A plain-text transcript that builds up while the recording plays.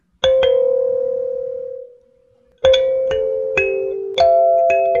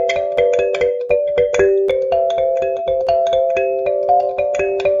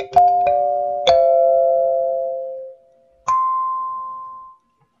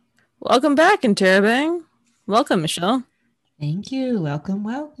Welcome back, Interrobang. Welcome, Michelle. Thank you. Welcome,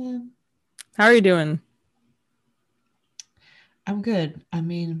 welcome. How are you doing? I'm good.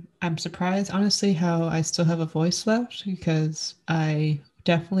 I'm surprised, honestly, how I still have a voice left because I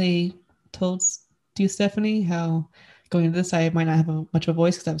definitely told you, Stephanie, how going into this, I might not have much of a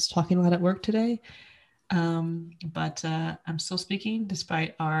voice because I was talking a lot at work today. But I'm still speaking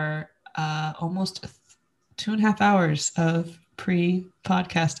despite our almost 2.5 hours of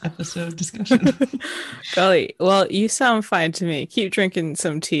pre-podcast episode discussion. Golly, well, you sound fine to me. Keep drinking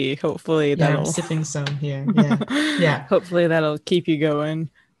some tea. Hopefully Yeah, I'm that'll sipping some here. Yeah. Yeah. hopefully that'll keep you going.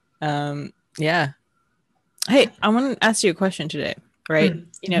 Yeah. Hey, I want to ask you a question today, right?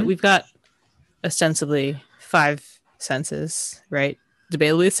 Mm-hmm. We've got ostensibly five senses, right?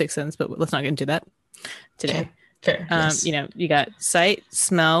 Debatably six senses, but let's not get into that today. Okay. Fair. Yes. You got sight,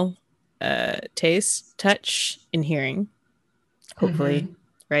 smell, taste, touch, and hearing, hopefully, Mm-hmm.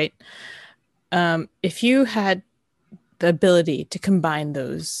 right? If you had the ability to combine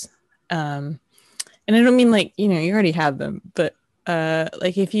those, and I don't mean like, you already have them, but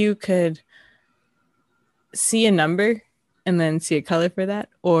like if you could see a number and then see a color for that,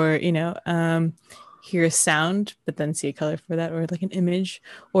 or, hear a sound, but then see a color for that, or like an image,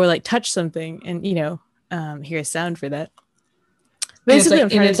 or like touch something and, hear a sound for that. And it's Basically, I'm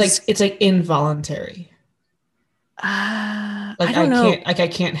like and trying to it's like just, it's like involuntary. I Like don't know, I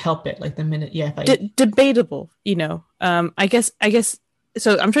can't help it. Like the minute, yeah, if I debatable, I guess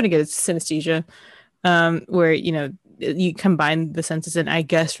so. I'm trying to get a synesthesia, where you combine the senses, and I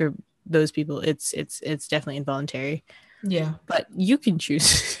guess for those people it's definitely involuntary, yeah. but you can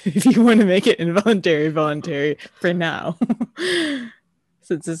choose if you want to make it involuntary voluntary for now.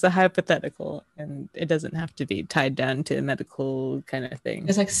 Since it's a hypothetical and it doesn't have to be tied down to a medical kind of thing.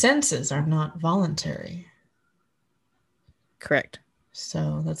 It's like senses are not voluntary. Correct.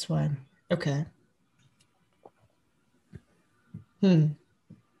 So that's why. Okay. Hmm.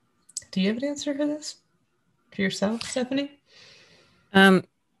 Do you have an answer for this? For yourself, Stephanie? um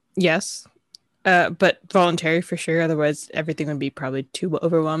yes, but voluntary for sure, otherwise everything would be probably too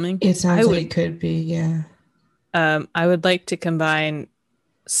overwhelming. It i sounds like would it could be, yeah. I would like to combine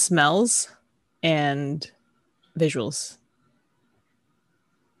smells and visuals,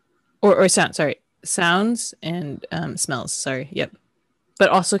 or sound, sorry, sounds and smells, sorry, yep, but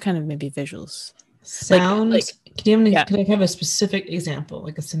also kind of maybe visuals, like Sounds. yeah, Could I have a specific example,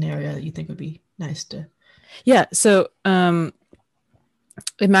 like a scenario that you think would be nice to? yeah. So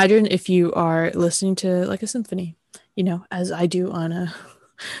imagine if you are listening to like a symphony, as I do on a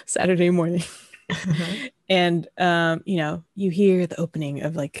Saturday morning, and you hear the opening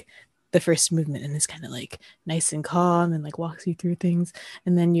of like the first movement, and it's kind of like nice and calm and like walks you through things,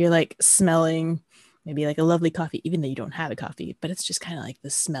 and then you're like smelling maybe like a lovely coffee, even though you don't have a coffee, but it's just kind of like the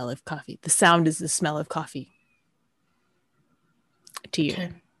smell of coffee. The sound is the smell of coffee to you,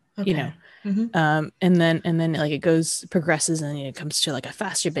 Okay. you know Okay. Hmm. and then like it goes progresses, and it comes to like a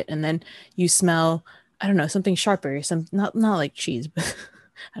faster bit, and then you smell, I don't know, something sharper, some, not like cheese, but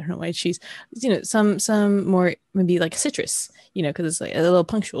I don't know why cheese, some more maybe like citrus, because it's like a little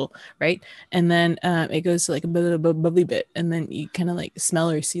punctual, right? And then it goes to like a bit of a bubbly bit, and then you kind of like smell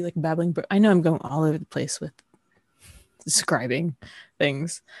or see like babbling I know I'm going all over the place with describing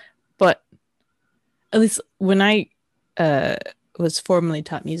things, but at least when I uh was formerly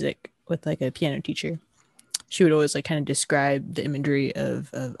taught music with like a piano teacher, she would always like kind of describe the imagery of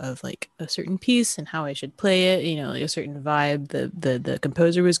like a certain piece and how I should play it, like a certain vibe the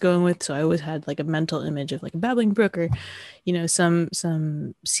composer was going with. So I always had like a mental image of like a babbling brook, or some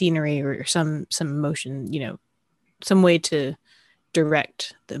scenery, or some emotion, some way to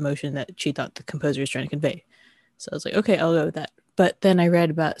direct the emotion that she thought the composer was trying to convey. So I was like, okay, I'll go with that. But then I read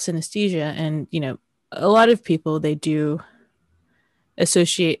about synesthesia, and a lot of people, they do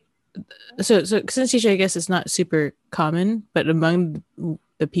associate, so synesthesia, I guess, is not super common, but among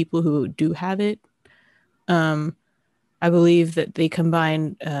the people who do have it, um, I believe that they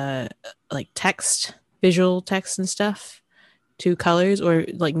combine like text, visual text and stuff, to colors or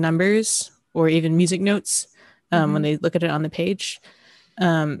like numbers or even music notes. When Hmm. they look at it on the page,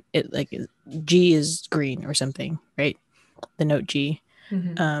 it like G is green or something, right? The note G.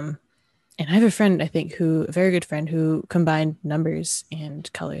 Hmm. Um, and I have a friend, I think, a very good friend, who combined numbers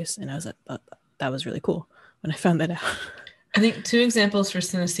and colors, and I was like, that was really cool when I found that out. I think two examples for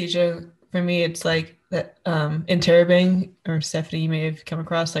synesthesia for me, it's like that interrobang, or Stephanie, you may have come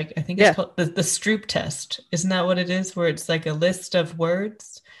across, like I think it's Yeah. called the Stroop test. Isn't that what it is? Where it's like a list of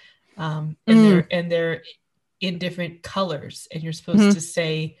words, and Mm, they're in different colors, and you're supposed hmm. to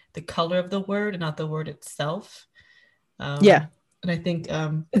say the color of the word and not the word itself. Yeah. Um, And I think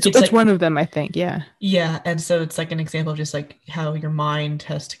it's It's like, one of them, I think. Yeah. yeah, and so it's like an example of just like how your mind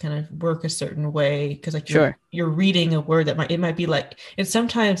has to kind of work a certain way because like Sure. you're reading a word that might be like, and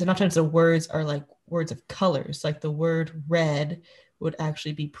sometimes and oftentimes the words are like words of colors. Like the word red would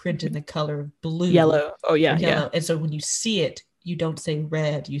actually be printed in the color of blue Yellow. Oh or yeah, yeah. yellow. And so when you see it, you don't say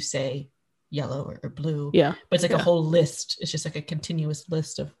red, you say yellow or blue. Yeah. But it's like a Yeah. whole list. It's just like a continuous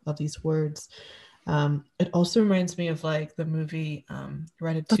list of these words. It also reminds me of like the movie That's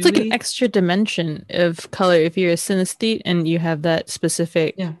like an Ratatouille. extra dimension of color. If you're a synesthete and you have that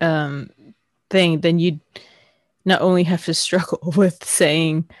specific Yeah. thing, then you not only have to struggle with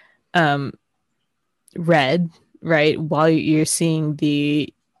saying um red, right, while you're seeing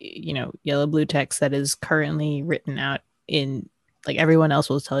the yellow blue text that is currently written out in, like, everyone else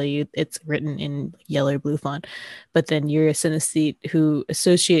will tell you it's written in yellow blue font, but then you're a synesthete who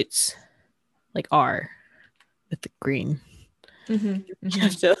associates like R with the green. Mm-hmm. You Mm-hmm.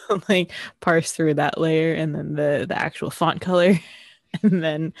 have to like parse through that layer and then the actual font color and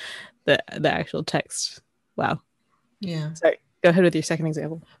then the actual text. Wow. Yeah. Sorry. Go ahead with your second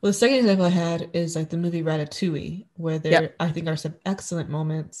example. Well, the second example I had is like the movie Ratatouille, where Yep. there I think are some excellent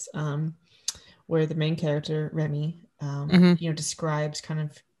moments where the main character Remy, Mm-hmm. describes kind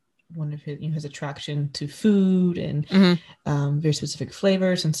of one of his attraction to food and Mm-hmm. very specific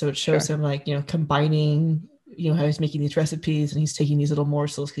flavors, and so it shows Sure. him like combining how he's making these recipes and he's taking these little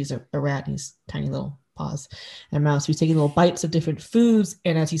morsels because he's a rat and he's tiny little paws and a mouse. So he's taking little bites of different foods,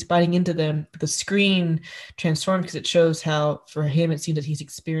 and as he's biting into them, the screen transforms because it shows how for him it seems that he's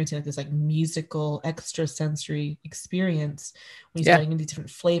experiencing like this like musical extra sensory experience when he's Yeah. biting into different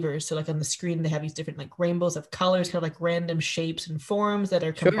flavors. So like on the screen they have these different like rainbows of colors, kind of like random shapes and forms that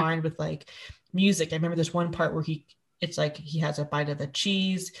are Sure. combined with like music. I remember there's one part where it's like he has a bite of the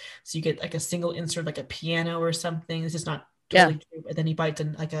cheese, so you get like a single insert, like a piano or something. This is not Yeah. totally true, but then he bites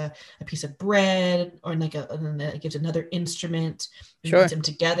in like a piece of bread, or like and then it gives another instrument, and he puts Sure. them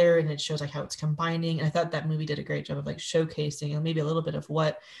together, and it shows like how it's combining. And I thought that movie did a great job of like showcasing and maybe a little bit of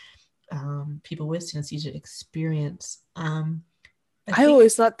what people with synesthesia experience. I I think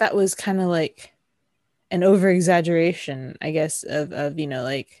always thought that was kind of like an over exaggeration, I guess, of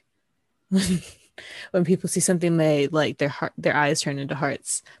like when people see something they like, their eyes turn into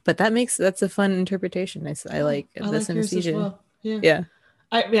hearts. But that's a fun interpretation. I oh, like I the like yours as synesthesia. well. Yeah. Yeah.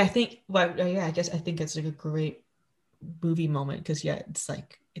 I think well yeah, I guess I think it's like a great movie moment because yeah, it's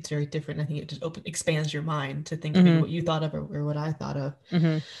like it's very different. I think it just expands your mind to think of maybe Mm-hmm. what you thought of or what I thought of.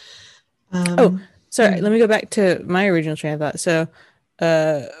 Mm-hmm. Oh, Um, sorry. Let mm, me go back to my original train of thought. So,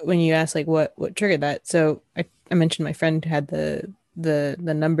 when you asked like what triggered that, so I mentioned my friend had the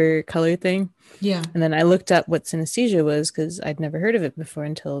number color thing, yeah, and then I looked up what synesthesia was because I'd never heard of it before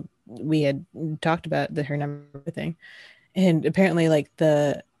until we had talked about her number thing, and apparently like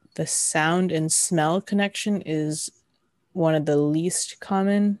the sound and smell connection is one of the least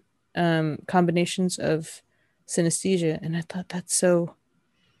common combinations of synesthesia, and I thought that's so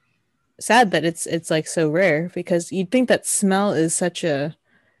sad that it's like so rare because you'd think that smell is such a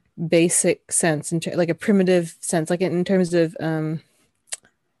basic sense like a primitive sense, like in terms of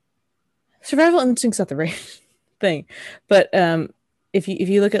survival instinct's not the right thing, but if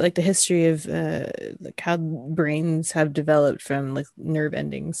you look at like the history of like how brains have developed from like nerve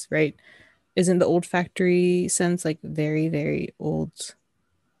endings, right, isn't the olfactory sense like very very old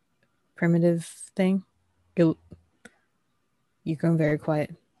primitive thing? You're going very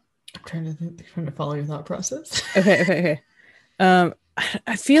quiet. I'm trying to trying to follow your thought process. Okay, okay, okay.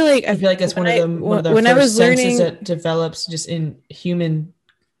 I feel like I feel like it's one of the when I was first senses learning, that develops just in human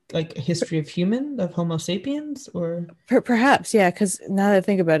like history of human of Homo sapiens or perhaps, yeah, because now that I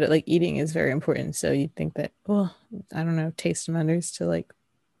think about it, like eating is very important. So you'd think that, well, I don't know, taste matters to like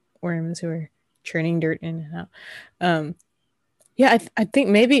worms who are churning dirt in and out. Um, yeah, I think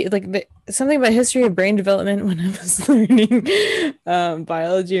maybe like something about history of brain development when I was learning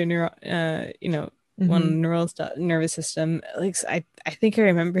biology or mm-hmm. one nervous system. Like I think I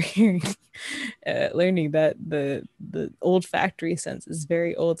remember hearing learning that the olfactory sense is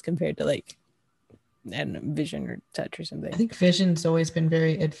very old compared to like, I don't know, vision or touch or I something. think vision's always been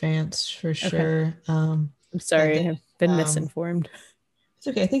very advanced for Okay, sure. I'm And sorry, then I've been um, misinformed. it's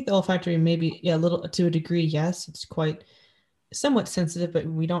okay. I think the olfactory maybe yeah a little to a degree yes it's quite somewhat sensitive, but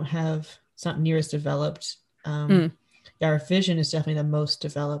we don't have it's not near as developed. Mm, Yeah, our vision is definitely the most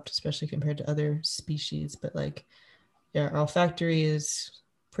developed, especially compared to other species. But like, yeah, our olfactory is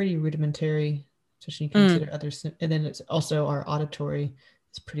pretty rudimentary, especially when you mm. consider others. And then it's also our auditory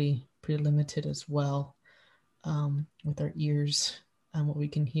is pretty limited as well with our ears and what we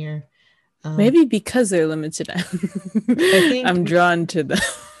can hear. Maybe because they're limited, I think I'm drawn to them.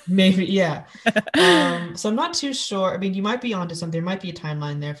 maybe, yeah. So I'm not too sure. I mean, you might be onto something. There might be a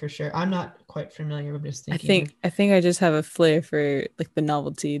timeline there for sure. I'm not quite familiar. I'm just I thinking of. think I think I just have a flair for like the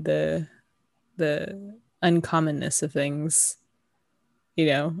novelty, the uncommonness of things,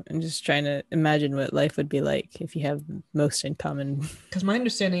 and just trying to imagine what life would be like if you have most in common. Because my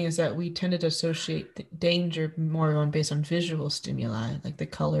understanding is that we tended to associate danger more on based on visual stimuli, like the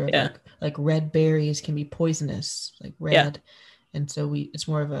color of Yeah. like red berries can be poisonous, like Yeah. red, and so it's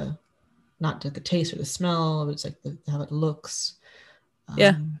more of a not the taste or the smell, but it's like how it looks. Yeah.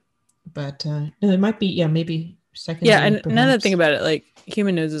 Um, but no, it might be yeah, maybe Yeah. secondary And now that I think perhaps. about it, like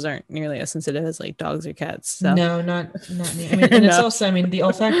human noses aren't nearly as sensitive as like dogs or cats. So No, not near. I mean, fair and it's enough. also, I mean, the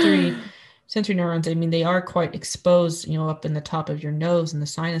olfactory sensory neurons. I mean, they are quite exposed, up in the top of your nose in the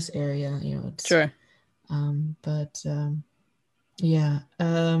sinus area. It's Sure. but yeah.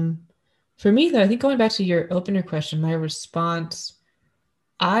 For me, though, I think going back to your opener question, my response,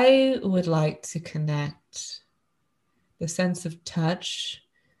 I would like to connect the sense of touch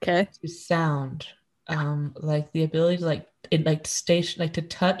Okay. to sound, like the ability to like station like to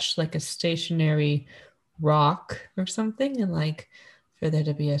touch like a stationary rock or something, and like for there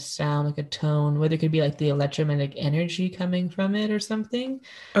to be a sound, like a tone, whether it could be like the electromagnetic energy coming from it or something,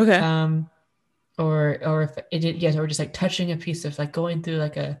 Okay. or if yes, or just like touching a piece of like going through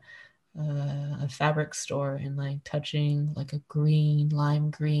like a fabric store and like touching like a lime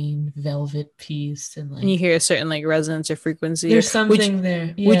green velvet piece, and And you like hear a certain like resonance or frequency, or there's would you, something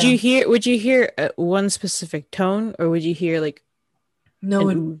there. would Yeah. you hear would you hear one specific tone, or would you hear like No,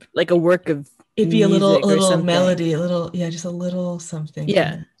 an oud, like a work of it'd be a music or little something? melody, a little, yeah, just a little something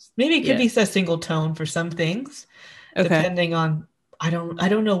Yeah. from maybe it could Yeah. be a single tone for some things, Okay. depending on I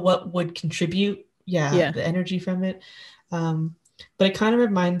don't know what would contribute, yeah, Yeah. the energy from it. Um, but it kind of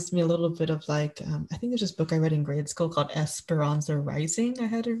reminds me a little bit of like I think there's this book I read in grade school called Esperanza Rising I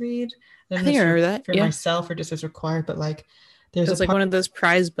had to read. I I don't know think if I it's remember that. for Yeah. myself or just as required, but like there's It a was like part. one of those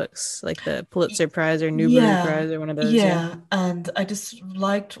prize books, like the Pulitzer Prize or Newbery Yeah, Prize or one of those. Yeah. yeah. And I just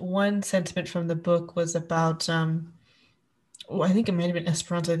liked one sentiment from the book was about well, I think it might have been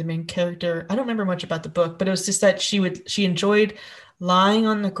Esperanza, the main character. I don't remember much about the book, but it was just that she enjoyed lying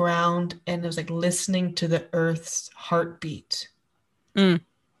on the ground and it was like listening to the earth's heartbeat. Mm,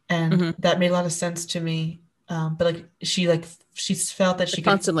 And hmm. that made a lot of sense to me. But she felt that The she could,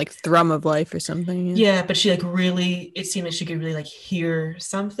 constant like thrum of life or something. Yeah. yeah, but she like really, it seemed like she could really like hear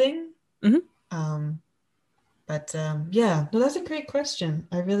something. Hmm. Um, but yeah, no, that's a great question.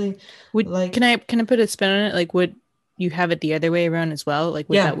 I really Would like, can I put a spin on it? Like, would you have it the other way around as well? Like,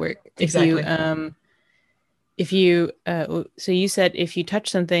 would that yeah, work exactly. if you so you said if you touch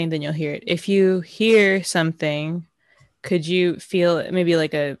something, then you'll hear it. If you hear something, could you feel maybe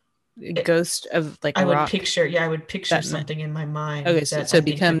like a It, ghost of like a rock I would picture that meant something in my mind okay, so, that so I it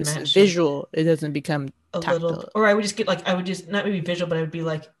think could becomes match it visual. It doesn't become a little, tactile. or I would just get like, I would just not maybe visual, but I would be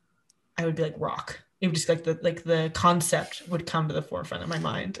like rock. It would just like the concept would come to the forefront of my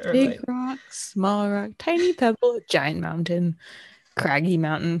mind, or Big like, rock, small rock, tiny pebble, giant mountain, craggy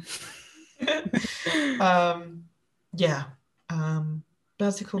mountain. um, yeah.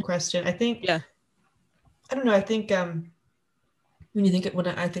 That's a cool question. I think, Yeah. I don't know. I think when you think when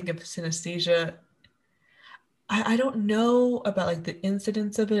I think of synesthesia, I don't know about like the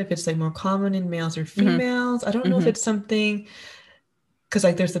incidence of it, if it's like more common in males or Hmm. females. I don't know if Hmm. it's something because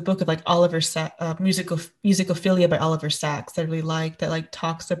like there's the book of like Musicophilia by Oliver Sacks that I really like, that like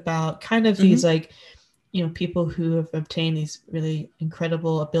talks about kind of Hmm. these like people who have obtained these really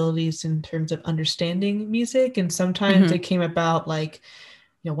incredible abilities in terms of understanding music, and sometimes Hmm. it came about like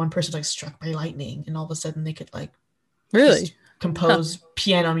one person's like struck by lightning and all of a sudden they could like just Really? Huh. compose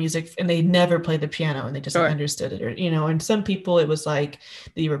piano music and they never played the piano and they just like Sure. understood it, or and some people it was like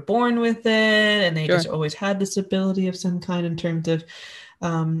they were born with it and they just Sure. always had this ability of some kind in terms of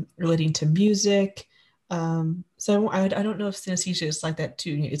relating to music. So I don't know if synesthesia is like that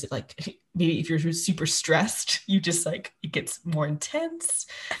too. Is it like maybe if you're super stressed, you just like it gets more intense?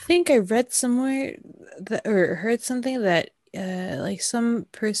 I think I read somewhere that or heard something that like some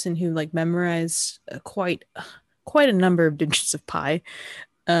person who like memorized quite a number of digits of pi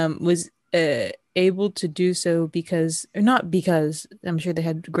was able to do so because or not because I'm sure they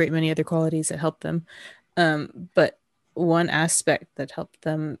had a great many other qualities that helped them. But one aspect that helped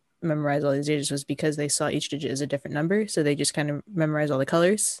them memorize all these digits was because they saw each digit as a different number, so they just kind of memorized all the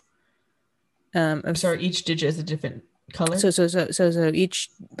colors. Of Sorry, each digit is a different so color. so so so so each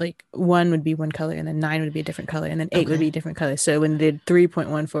like one would be one color, and then nine would be a different color, and then eight would Okay. be a different color. So when they did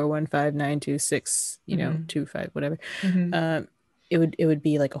 3.141592 6, Mm-hmm. 25, whatever, Mm-hmm. um, it would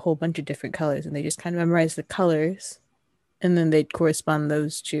be like a whole bunch of different colors, and they just kind of memorize the colors, and then they'd correspond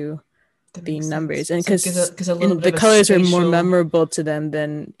those to That makes being sense. numbers, and So it gives a little and bit the of a colors are more spatial. memorable to them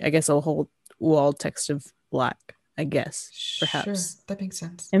than I guess a whole wall text of black, I guess, Sure, perhaps. that makes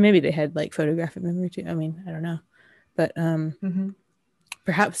sense. And maybe they had like photographic memory too. I mean, I don't know, but Mm-hmm.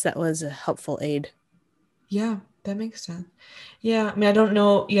 perhaps that was a helpful aid. Yeah, that makes sense. Yeah, I mean, I don't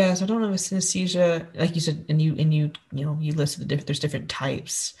know. Yeah, so I don't know if synesthesia, like you said, you listed the different. There's different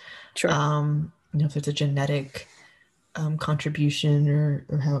types. Sure. If it's a genetic contribution or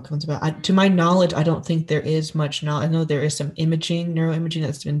how it comes about. To my knowledge, I don't think there is much knowledge. I know there is some neuroimaging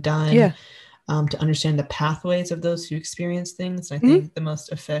that's been done Yeah. to understand the pathways of those who experience things. And I Mhm. think the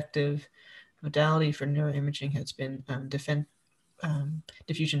most effective modality for neuroimaging has been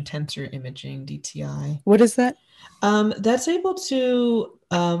diffusion tensor imaging, DTI. What is that? That's able to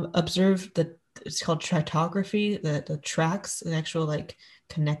observe it's called tritography, the tracks, the actual like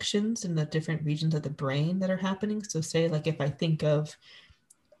connections in the different regions of the brain that are happening. So say like if I think of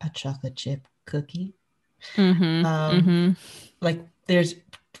a chocolate chip cookie, Mm-hmm. um, Mm-hmm. like there's,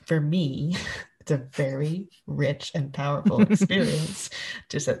 for me, it's a very rich and powerful experience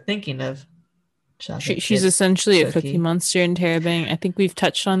just at thinking of chocolate She's chip essentially a cookie cookie. monster in Terabang. I think we've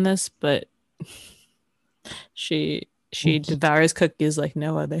touched on this, but she Cookie, devours cookies like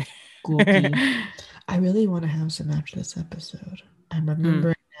no other. cookie. I really want to have some after this episode. I'm Hmm.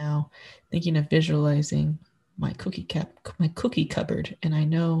 remembering now, thinking of visualizing my cookie cupboard, and I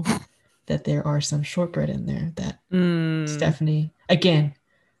know that there are some shortbread in there that Mm. Stephanie, again,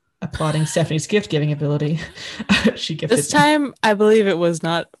 applauding Stephanie's gift giving ability, she This gifted me. time, I believe it was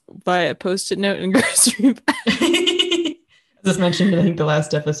not by a post-it note in grocery bag. As mentioned, I think the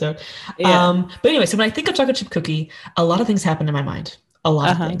last episode. Yeah. But anyway, so when I think of chocolate chip cookie, a lot of things happen in my mind. A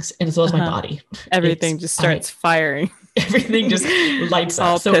lot of Uh-huh. things, and as well as my Uh-huh. body. Everything It's just I starts firing. everything just lights up.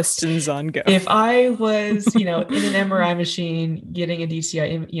 All So pistons on go. if I was, in an MRI machine getting a DCI,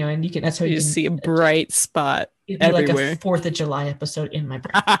 and that's how You you just can. see a bright spot It'd be like a everywhere. 4th of July episode in my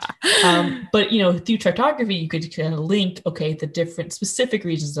brain. But through tritography, you could kind of link, okay, the different specific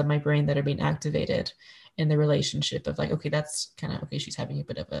regions of my brain that are being activated, and the relationship of like, okay, that's kind of okay. She's having a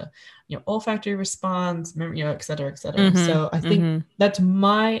bit of a, olfactory response, et cetera, et cetera. Mm-hmm. So I think Mm-hmm. that's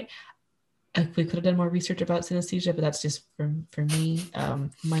my. We could have done more research about synesthesia, but that's just for me.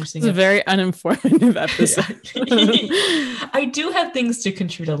 My It's a understanding of. very uninformative episode. I do have things to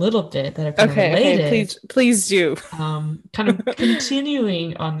contribute a little bit that are kind of Okay, okay, related. please do. Kind of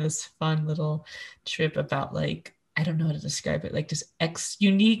continuing on this fun little trip about like, I don't know how to describe it, like just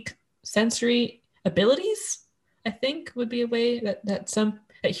unique sensory abilities, I think would be a way that some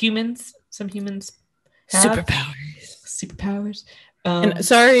humans have Superpowers. superpowers. And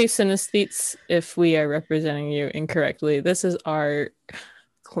sorry, synesthetes, if we are representing you incorrectly. This is our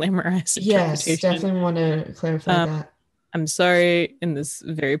glamorized Yes, interpretation. definitely want to clarify Um, that. I'm sorry, in this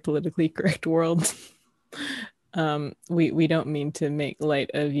very politically correct world, we don't mean to make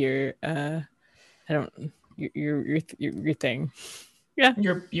light of your I don't your thing. Yeah,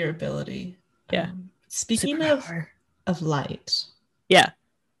 Your ability. yeah. Speaking Superpower. of light, Yeah,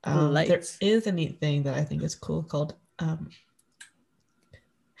 there lights. is a neat thing that I think is cool called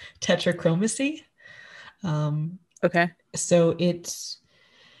tetrachromacy. Okay. So it's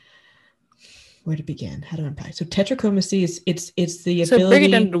where to begin? How to unpack? So tetrachromacy is it's the So break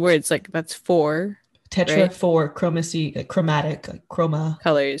it down ability to words like that's four, tetra right? for chromacy, like chromatic, like chroma.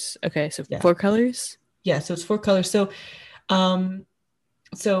 Colors. Okay, so Yeah, four colors. yeah. So it's 4 colors. Um,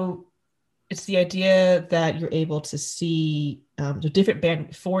 so it's the idea that you're able to see the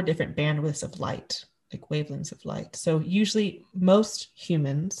 4 different bandwidths of light, like wavelengths of light. So usually, most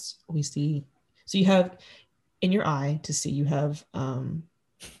humans we see. So you have in your eye to see. You have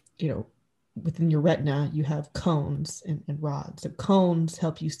you know within your retina you have cones and rods. So cones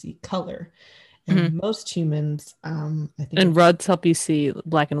help you see color, Mhm. and most humans I think And rods help you see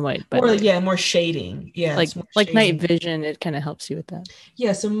black and white, by the more, way. yeah, more shading. Yeah, Like it's more like night shading. vision, it kind of helps you with that.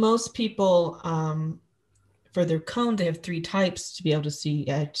 Yeah, so most people for their cone they have 3 types to be able to see.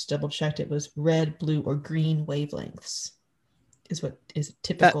 I just double checked, it was red, blue, or green wavelengths is what is That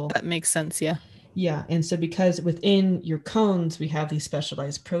typical. that makes sense, yeah. Yeah, and so because within your cones we have these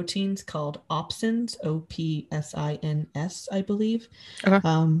specialized proteins called opsins, OPSINS, I believe, Okay.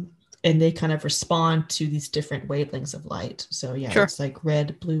 um, and they kind of respond to these different wavelengths of light. So yeah, Sure. it's like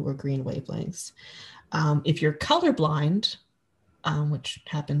red, blue, or green wavelengths. If you're colorblind, which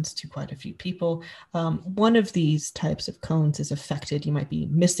happens to quite a few people, one of these types of cones is affected. You might be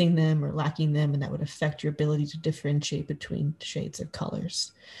missing them or lacking them, and that would affect your ability to differentiate between shades of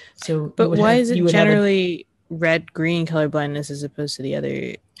colors. So But why is you it would have a generally red green color blindness as opposed to the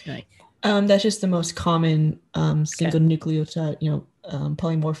other, like? That's just the most common Okay. single nucleotide,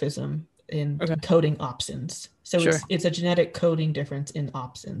 polymorphism in Okay. coding opsins. So Sure. it's a genetic coding difference in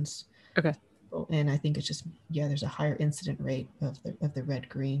opsins. Okay. And I think it's just, there's a higher incident rate of the red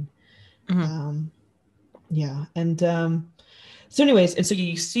green. Mhm. Yeah. And so anyways, and so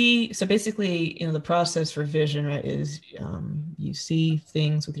you see, so basically, the process for vision, right, is you see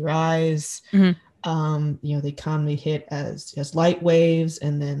things with your eyes. Mhm. They commonly hit as light waves,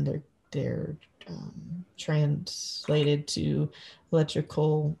 and then they're translated to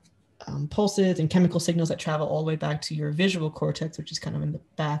electrical pulses and chemical signals that travel all the way back to your visual cortex, which is kind of in the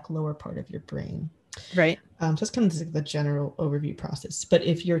back lower part of your brain. Right. So that's kind of the general overview process. But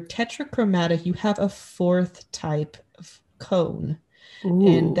if you're tetrachromatic, you have a fourth type of cone,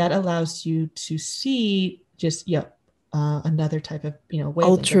 and Ooh. that allows you to see just another type of wavelength or bandwidth.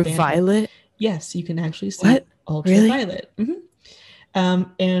 Ultraviolet? Yes, you can actually see What? Really? ultraviolet.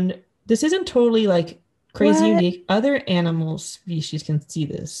 And this isn't totally like crazy What? unique. Other animal species can see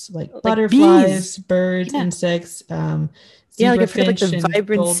this, like Like butterflies, bees? birds, Yeah. insects, Yeah, like I've heard like zebrafish, the and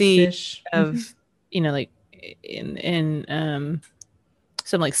vibrancy goldfish. of, like in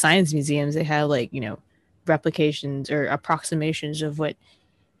some like science museums, they have like, replications or approximations of what,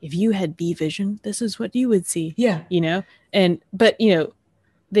 if you had bee vision, this is what you would see, Yeah, and but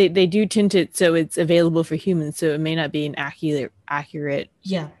they do tint it so it's available for humans, so it may not be an accurate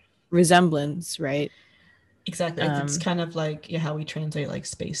yeah. resemblance, right? Exactly. It's um kind of like how we translate like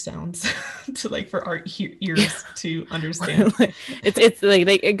space sounds to like for our yeah. ears to understand. It's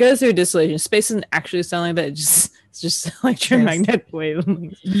like it goes through distillation. Space doesn't actually sound like that. It's just Trans. electromagnetic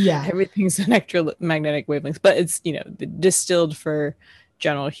wavelengths. Yeah. Everything's electromagnetic wavelengths, but it's distilled for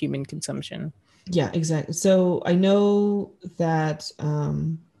general human consumption. Yeah, exactly. So I know that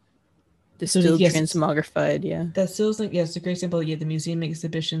so Distilled yes, transmogrified, yeah. that still like yes, a great example. Yeah, the museum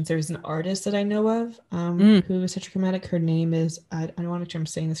exhibitions. There's an artist that I know of Mm. who is tetrachromatic. Her name is I don't want to make sure I'm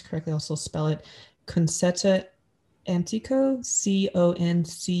saying this correctly. I'll still spell it Concetta Antico, Concetta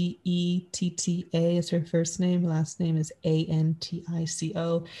is her first name. Last name is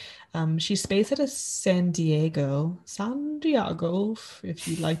Antico. She's based out of San Diego. San Diego, if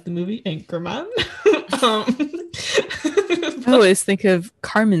you like the movie Anchorman. I always think of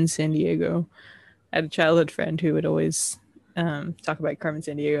Carmen Sandiego. I had a childhood friend who would always talk about Carmen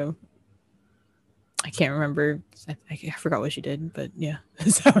Sandiego. I can't remember. I forgot what she did, but yeah,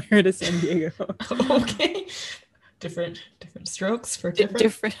 that's how I heard of San Diego. Okay, different strokes for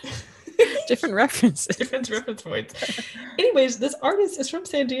different different references, different reference points. Anyways, this artist is from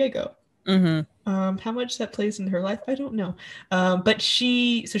San Diego. Mm-hmm. How much that plays in her life, I don't know. But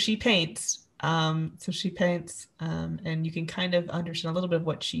she paints. So she paints, and you can kind of understand a little bit of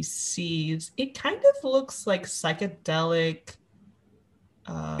what she sees. It kind of looks like psychedelic.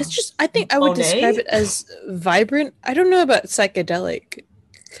 It's just, I think I would Monet? describe it as vibrant. I don't know about psychedelic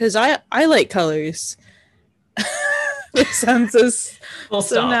because I like colors. It sounds Full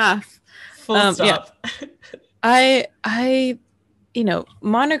so stop. naff. Full stop. Yeah. I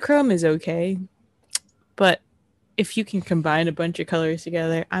monochrome is okay, but if you can combine a bunch of colors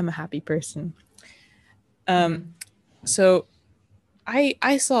together, I'm a happy person. So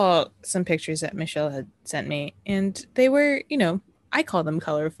I saw some pictures that Michelle had sent me, and they were, I call them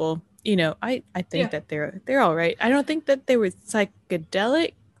colorful. I think that they're all right. I don't think that they were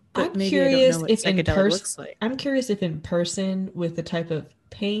psychedelic, but I'm maybe I don't know curious what if in psychedelic person. looks like. I'm curious if in person with the type of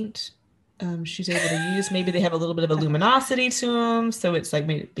paint she's able to use, maybe they have a little bit of a luminosity to them, so it's like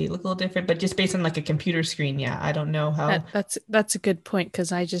maybe they look a little different. But just based on like a computer screen, yeah, I don't know how. That's a good point,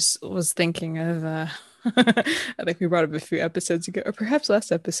 because I just was thinking of I think we brought up a few episodes ago, or perhaps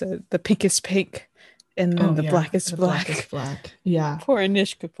last episode, the pinkest pink and then Oh the yeah, blackest the black. blackest black. Yeah. Poor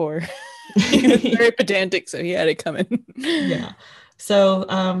Anish Kapoor. He was very pedantic, so he had it coming. Yeah. So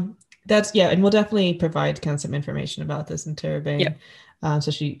that's and we'll definitely provide kind of some information about this in Terabang,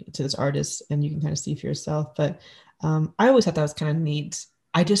 especially to this artist, and you can kind of see for yourself. But I always thought that was kind of neat.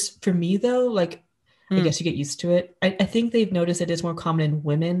 For me though, like I guess you get used to it. I think they've noticed it is more common in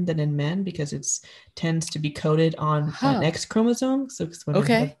women than in men because it tends to be coded on an X chromosome. So because women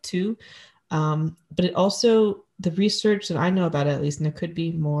have two. But it also, the research that I know about it, at least, and there could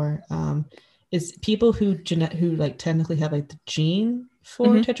be more, is people who like technically have like the gene for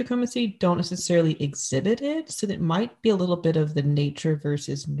tetrachromacy don't necessarily exhibit it. So that might be a little bit of the nature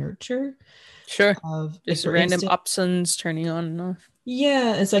versus nurture. Sure. Of just random opsons turning on and off.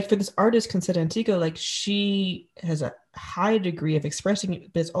 Yeah, it's like for this artist, Consetta Antico, like she has a high degree of expressing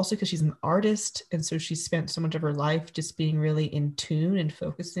it, but it's also because she's an artist, and so she spent so much of her life just being really in tune and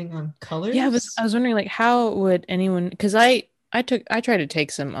focusing on Yeah, I colors. was wondering like how would anyone, because I tried to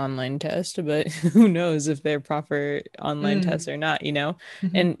take some online test, but who knows if they're proper online tests Mm. or not, you know?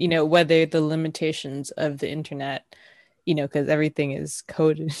 Hmm. And whether the limitations of the internet, because everything is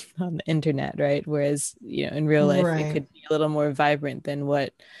coded on the internet, right? Whereas, in real life it Right. could be a little more vibrant than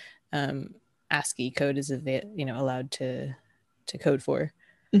what um ASCII code is allowed to code Hmm. for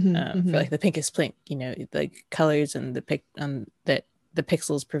Hmm. like the pinkest pink, like colors and the pic that the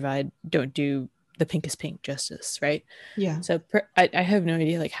pixels provide don't do the pinkest pink justice, right? Yeah. So I have no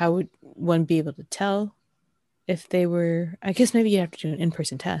idea like how would one be able to tell if they were, I guess maybe you have to do an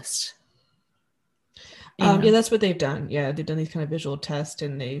in-person test, you Yeah, know. that's what they've done. Yeah, they've done these kind of visual tests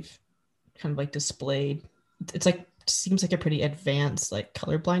and they've kind of like displayed. It's like seems like a pretty advanced like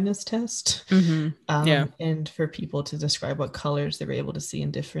color blindness test. Mm-hmm. Yeah, And for people to describe what colors they were able to see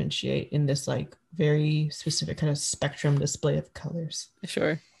and differentiate in this like very specific kind of spectrum display of colors.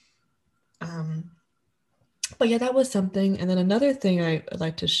 sure. Um, but yeah, that was something. And then another thing I would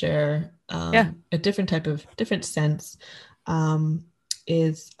like to share, Yeah. a different type of different sense, um,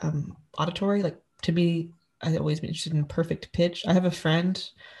 is auditory. Like to me, I've always been interested in perfect pitch. I have a friend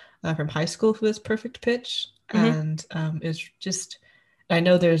from high school who has perfect pitch, Mm-hmm. and is just. I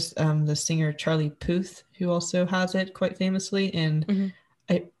know there's the singer Charlie Puth who also has it quite famously, and Mm-hmm.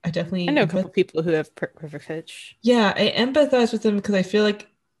 I I definitely know a couple people who have perfect pitch. yeah, I empathize with them because I feel like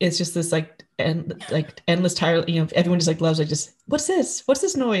it's just this like endless tire. Everyone just like loves like just what's this? What's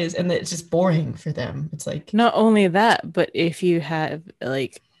this noise? And it's just boring for them. It's like Not only that, but if you have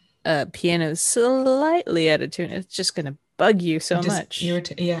like a piano slightly out of tune, it's just gonna bug you so just much.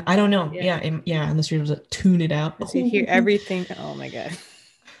 irritate. Yeah, I don't know. Yeah. Yeah, yeah. Unless you're able to tune it out. Because you hear everything. Oh my God.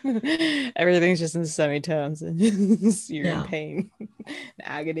 Everything's just in semitones and you're in Yeah, pain,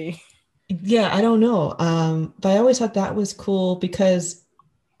 agony. yeah. I don't know. But I always thought that was cool because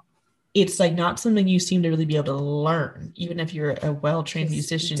it's like not something you seem to really be able to learn. Even if you're a well-trained Just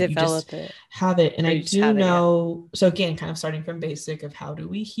musician, you just develop it. have it. And Or I you just do have it, yeah. know, so again, kind of starting from basic of how do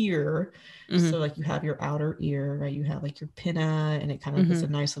we hear. Hmm. So like you have your outer ear, right? You have like your pinna, and it kind of is Hmm. a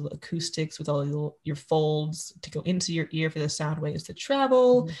nice little acoustics with all your folds to go into your ear for the sound waves to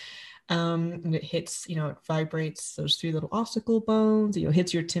travel. And it hits, it vibrates those three little ossicle bones,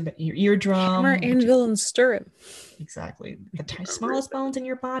 hits your Hammer, eardrum, which anvil, and stirrup. exactly the Remember smallest that. bones in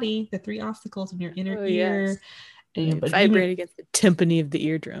your body, the three obstacles in your inner Oh, ear. yes. And they But vibrate against the timpani of the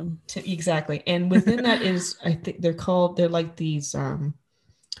eardrum. exactly, and within that is, I think they're like these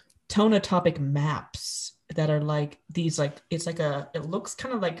tonotopic maps that are like these like it's like it looks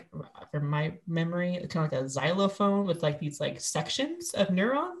kind of like from my memory kind of like a xylophone with like these like sections of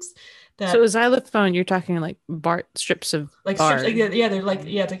neurons So a that xylophone, you're talking like bar strips of like strips like bar. yeah they're like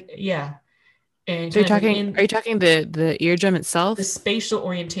yeah yeah and So you're kind of talking, are within you talking the eardrum the itself? spatial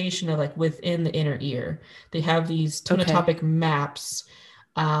orientation of like within the inner ear. They have these Okay. tonotopic maps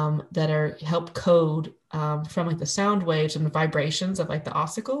that are help code from like the sound waves and the vibrations of like the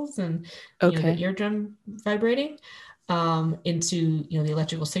ossicles and the Okay. eardrum vibrating into the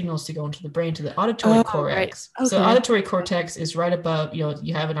electrical signals to go into the brain to the auditory Oh, right. cortex. So the Okay. auditory cortex is right above.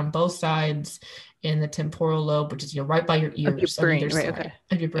 You have it on both sides in the temporal lobe, which is right by your Of your ears on either brain. Right. side Okay.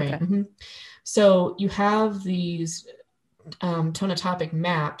 of your brain. Okay. Mhm. So you have these tonotopic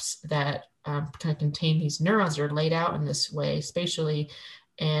maps that kind of contain these neurons that are laid out in this way spatially,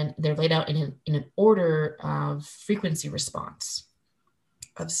 and they're laid out in an order of frequency response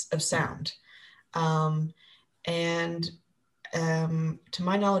of sound. Um, and to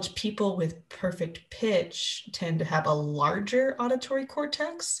my knowledge, people with perfect pitch tend to have a larger auditory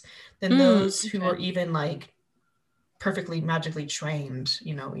cortex than Mm, those who okay. are even like perfectly magically trained,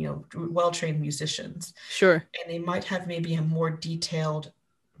 well-trained musicians, Sure. and they might have maybe a more detailed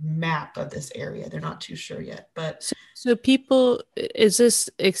map of this area. They're not too sure yet, but So people, is this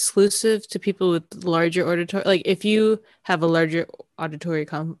exclusive to people with larger auditory? Like, if you have a larger auditory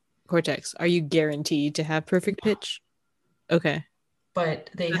cortex, are you guaranteed to have perfect pitch? Okay.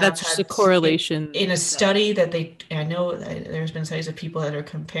 they So have that's just a had correlation in a that. study that I know there's been studies of people that are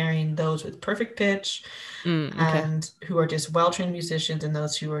comparing those with perfect pitch Okay. and who are just well-trained musicians and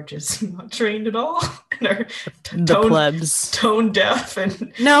those who are just not trained at all and are The tone plebs. tone deaf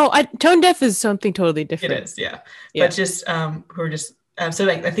and No, tone deaf is something totally it different. is, yeah, but Yeah. just who are just so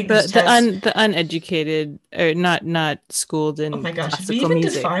like, I think The this test. the uneducated or not schooled Oh in my gosh, did we classical even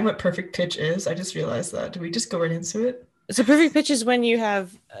music. define what perfect pitch is? I just realized that. Did we just go right into it? So perfect pitch is when you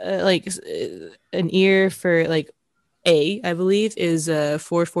have like an ear for like A, I believe, is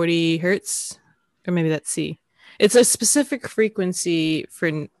 440 hertz, or maybe that's C. It's a specific frequency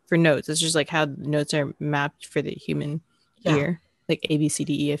for notes. It's just like how notes are mapped for the human Yeah. ear, like A, B, C,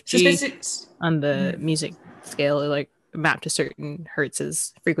 D, E, F, So it's G basically, on the mhm. music scale, are like mapped to certain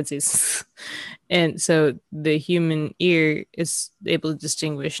hertzes frequencies. And so the human ear is able to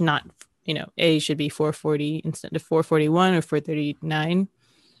distinguish not, A should be 440 instead of 441 or 439.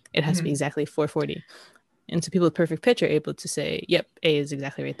 It has to be Mhm. exactly 440. And so people with perfect pitch are able to say, yep, A is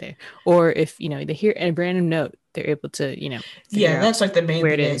exactly right there. Or if, they hear a random note, they're able to, figure Yeah, out that's like the main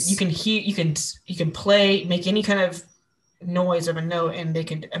where it thing. That you is. can hear, you can play, make any kind of noise of a note, and they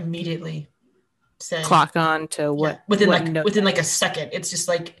can immediately say, Clock on to yeah, what note within that like a is. second. It's just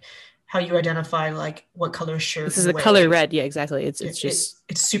like how you identify like what color shirt This is you're a color wearing. red. Yeah, exactly. It's just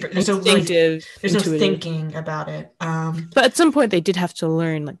It's super. instinctive, There's no intuitive. thinking about it. But at some point they did have to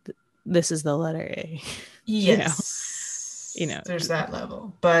learn like this is the letter A. you know, you Yes, know. there's that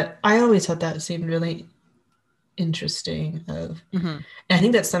level. But I always thought that seemed really interesting. Mhm. And I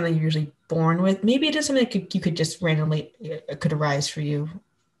think that's something you're usually born with. Maybe it is something that you could just randomly it could arise for you.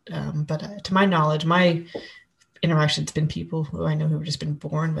 But to my knowledge, my interactions been people who I know who have just been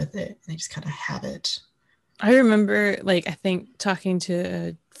born with it. And they just kind of have it. I remember like I think talking to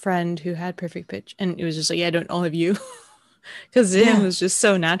a friend who had perfect pitch and it was just like, yeah, don't all of you. Because to him it Yeah, was just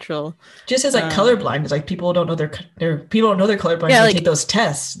so natural. just as like Um, colorblind, it's like people don't know their people don't know they're colorblind. yeah, So they like, take those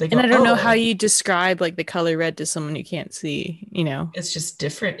tests. They and I go, don't know how oh, you describe like the color red to someone who can't see. it's just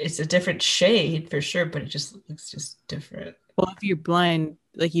different. It's a different shade for sure, but it just looks just different. Well, if you're blind,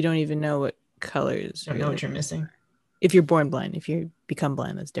 like you don't even know what colors You don't know what really. you're missing. If you're born blind, if you become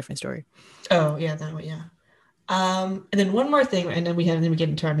blind, that's a different story. Oh yeah, that way, yeah. And then one more thing, and then we get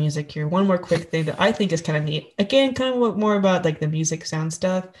into our music here. One more quick thing that I think is kind of neat. Again, kind of more about like the music sound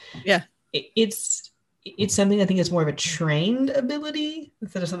stuff. Yeah. It, it's it's something I think is more of a trained ability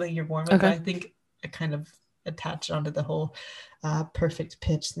instead of something you're born with. But Okay. I think I kind of attach onto the whole perfect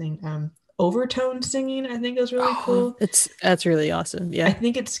pitch thing. Overtone singing, I think, is really Oh, cool. that's really awesome. I Yeah.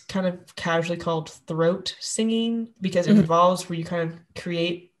 think it's kind of casually called throat singing because it Mhm. involves where you kind of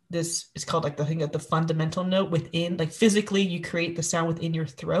create this, it's called like the thing of the fundamental note within, like physically you create the sound within your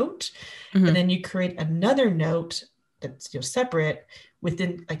throat, and Mhm. then you create another note that's separate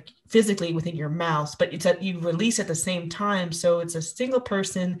within, like physically within your mouth, but it's that you release at the same time. So it's a single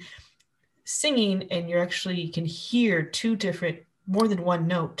person singing and you actually can hear two different, more than one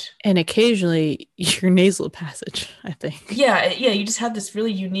note. And occasionally your nasal passage, I think. Yeah, you just have this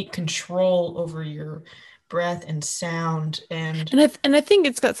really unique control over your breath and sound. And And I think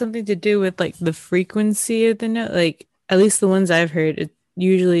it's got something to do with like the frequency of the note. Like at least the ones I've heard, it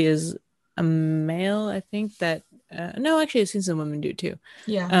usually is a male. I think that no, actually, I've seen some women do too.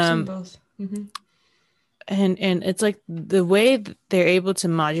 yeah, I've seen Um, both. Mm-hmm. and it's like the way that they're able to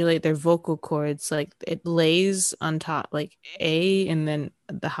modulate their vocal cords, like it lays on top like A and then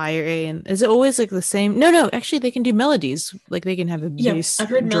the higher A, and is it always like the same? No, no, actually, they can do melodies. Like they can have a Yeah, bass I've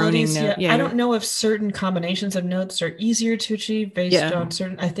heard droning melodies. note. Yeah, Yeah, I yeah, don't know if certain combinations of notes are easier to achieve based yeah, on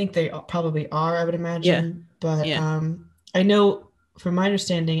certain. I think they probably are, I would yeah, imagine. But yeah. I know from my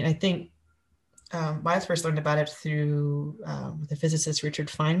understanding, I think I first learned about it through the physicist Richard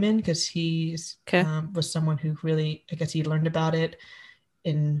Feynman because he's Okay. was someone who really, I guess, he learned about it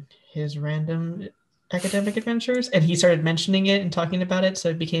in his random academic adventures, and he started mentioning it and talking about it, so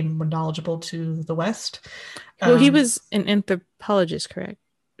it became more knowledgeable to the West. Well, he Um, was an anthropologist, correct?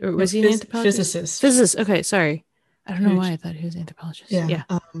 Or no, was he an anthropologist? physicist Physicist. Okay, sorry. I don't know who, why I thought he was an anthropologist. yeah. Yeah.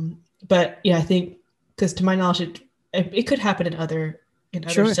 But yeah, I think because to my knowledge, it could happen in other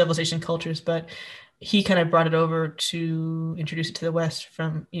Sure. civilization cultures, but he kind of brought it over to introduce it to the West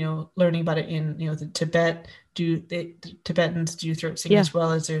from learning about it in the Tibet. The Tibetans do throat singing Yeah. as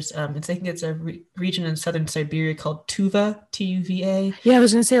well as there's it's I think it's a region in southern Siberia called Tuva, Tuva. Yeah, I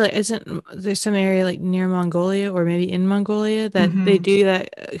was gonna say like isn't there some area like near Mongolia or maybe in Mongolia that they Mm-hmm. do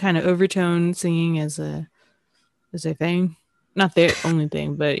that kind of overtone singing as a thing? Not their only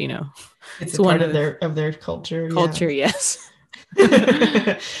thing, but It's it's a one part of of their culture, yeah. culture, yes.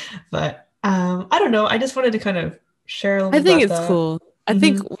 But I don't know. I just wanted to kind of share a little I bit think about it's that. cool. I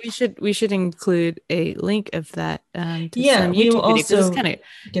think Hmm. we should include a link of that to Yeah, some we will YouTube video because it's kind also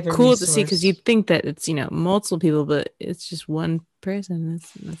of give a cool to see because resource. you'd think that it's multiple people, but it's just one person.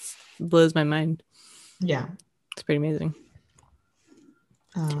 That's blows my mind. Yeah. It's pretty amazing.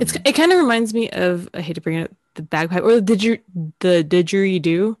 Um, It kind of reminds me of I hate to bring it up the bagpipe or the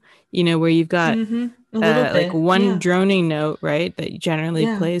didgeridoo, where you've got a little like bit. one Yeah. droning note, right, that generally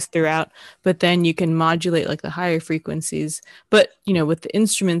Yeah. plays throughout, but then you can modulate like the higher frequencies. But with the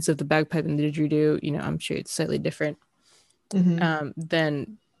instruments of the bagpipe and the didgeridoo, I'm sure it's slightly different. Mm-hmm.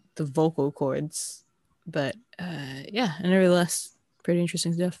 than the vocal cords. But yeah, nevertheless, pretty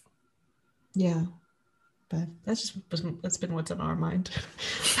interesting stuff. Yeah, but that's been what's on our mind.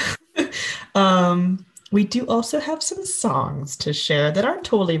 um, we do also have some songs to share that aren't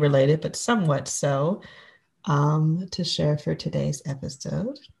totally related, but somewhat so, to share for today's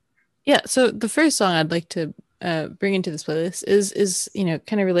episode. Yeah, so the first song I'd like to bring into this playlist is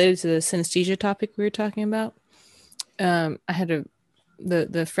kind of related to the synesthesia topic we were talking about. I had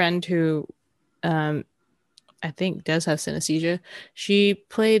the friend who um, I think does have synesthesia. She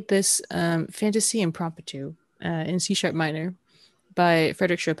played this Fantasy Impromptu in C sharp minor by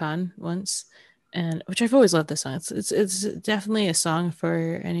Frederick Chopin once, and which I've always loved this song. It's definitely a song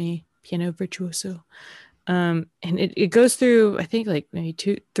for any piano virtuoso. And it goes through I think like maybe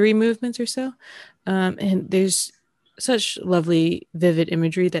two, three movements or so. And there's such lovely, vivid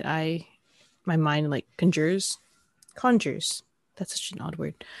imagery that my mind like conjures. That's such an odd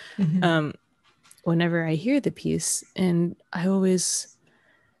word. Mm-hmm. Um, Whenever I hear the piece, and I always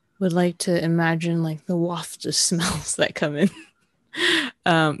would like to imagine like the waft of smells that come in.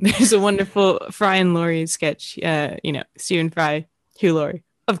 There's a wonderful Fry and Laurie sketch. Stephen Fry, Hugh Laurie,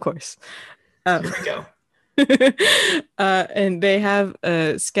 of course. Here we go. And they have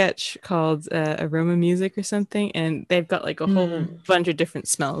a sketch called Aroma Music or something, and they've got like a whole bunch of different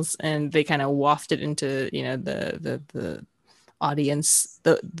smells, and they kind of waft it into the audience,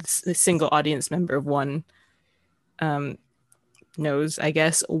 the single audience member of one nose, I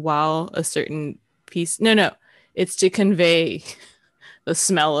guess, while a certain piece. No, it's to convey the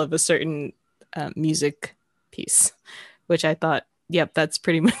smell of a certain music piece, which I thought, yep, that's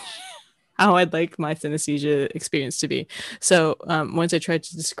pretty much how I'd like my synesthesia experience to be. So once I tried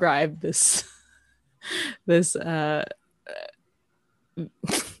to describe this it's not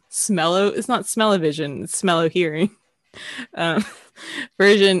smell-o-vision, it's smell-o-hearing um,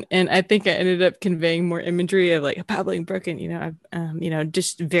 version, and I think I ended up conveying more imagery of like a babbling brook, and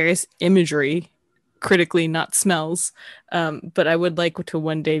just various imagery, critically not smells. But I would like to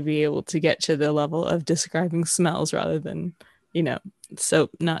one day be able to get to the level of describing smells rather than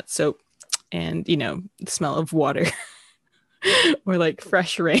soap, not soap, and the smell of water or like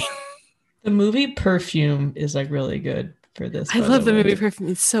fresh rain. The movie Perfume is like really good for this. I by love the way. movie Perfume.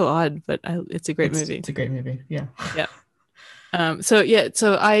 It's so odd, but it's a great movie. It's a great movie. Yeah. Yeah.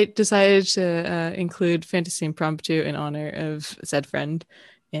 So I decided to include Fantasy Impromptu in honor of said friend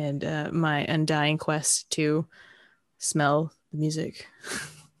and my undying quest to smell the music.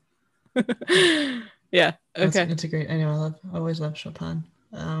 Yeah. Okay. It's a great. I know. I always love Chopin.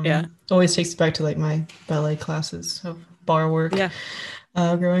 Yeah. Always takes back to like my ballet classes of bar work. Yeah.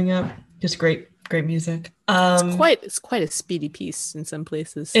 Growing up, just great music. It's quite a speedy piece in some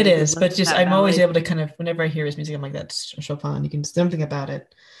places. It is, but just I'm always able to kind of whenever I hear his music, I'm like, that's Chopin. You can do something about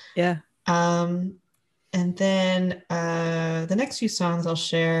it. Yeah. And then the next few songs I'll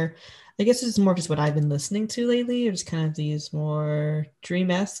share, I guess it's more just what I've been listening to lately. It's kind of these more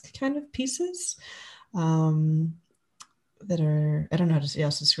dream-esque kind of pieces. That are, I don't know how to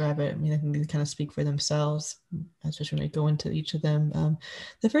else describe it. I mean, I think they kind of speak for themselves, especially when I go into each of them.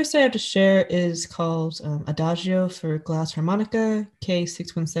 The first I have to share is called Adagio for Glass Harmonica,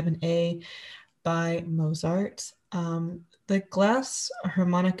 K617A by Mozart. The glass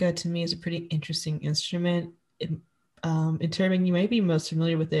harmonica to me is a pretty interesting instrument. In you might be most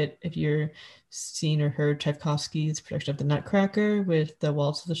familiar with it if you're seen or heard Tchaikovsky's production of The Nutcracker with the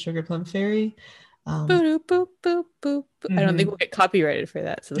Waltz of the Sugar Plum Fairy. Boop, boop, boop, boop. I don't think we'll get copyrighted for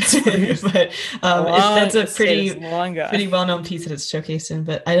that. So that's but that's a pretty well-known piece that it's showcased in.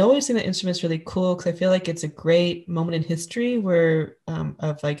 But I always think that instrument is really cool because I feel like it's a great moment in history where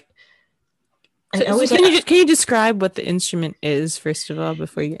of like. So can you describe what the instrument is first of all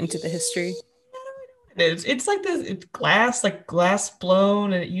before you get into the history? It's like this glass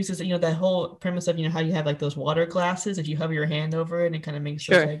blown, and it uses that whole premise of how you have like those water glasses. If you hover your hand over it, and it kind of makes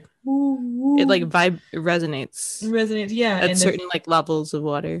sure. like it like resonates, yeah, at certain like levels of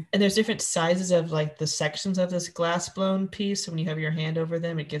water. And there's different sizes of like the sections of this glass blown piece. So when you have your hand over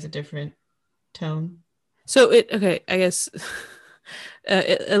them, it gives a different tone. So I guess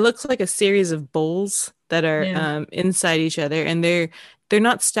it looks like a series of bowls that are inside each other, and they're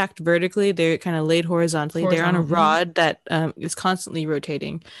not stacked vertically. They're kind of laid horizontally. They're on a rod that is constantly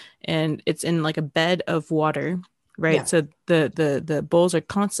rotating, and it's in like a bed of water, right? Yeah. So the bowls are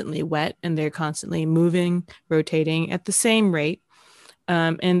constantly wet, and they're constantly moving, rotating at the same rate.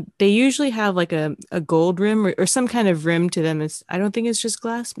 And they usually have like a gold rim or some kind of rim to them. I don't think it's just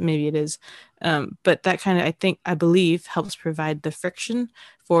glass. Maybe it is. But that kind of, I believe helps provide the friction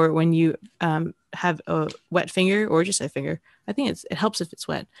for when you have a wet finger or just a finger. I think it helps if it's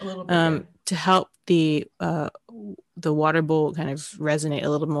wet. A little bit. To help the water bowl kind of resonate a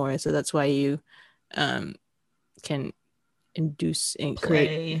little more. So that's why you can induce and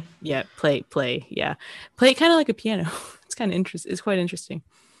create play kind of like a piano. It's kind of interesting. It's quite interesting.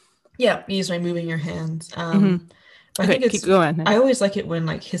 Yeah, ease by moving your hands. I Okay, think it's keep going. I always like it when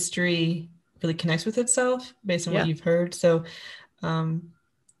like history really connects with itself based on what you've heard. So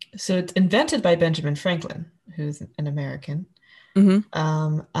so it's invented by Benjamin Franklin, who's an American.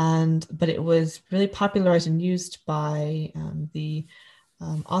 But it was really popularized and used by the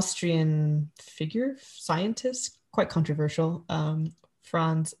Austrian figure scientist, quite controversial,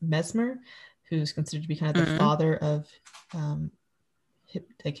 Franz Mesmer, who's considered to be kind of the father of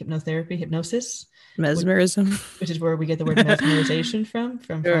hypnosis, mesmerism, which is where we get the word mesmerization from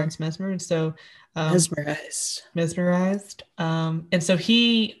sure. Franz Mesmer. And so mesmerized. And so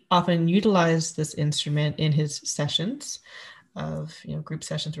he often utilized this instrument in his sessions of, group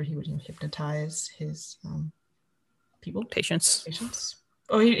sessions where he would hypnotize his patients.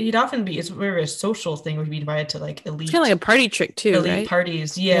 Oh, he'd often be, it's very a social thing where he'd be invited to like elite. It's kind of like a party trick too, elite right?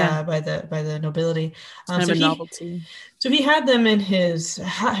 parties, by the nobility. Kind of a novelty. So he had them in his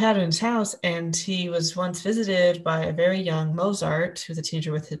house, and he was once visited by a very young Mozart, who was a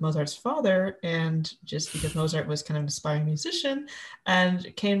teenager with Mozart's father, and just because Mozart was kind of an aspiring musician,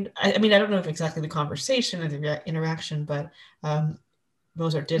 and came. I mean, I don't know if exactly the conversation or the interaction, but.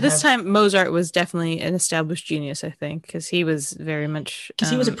 Mozart did time Mozart was definitely an established genius, I think, because he was very much because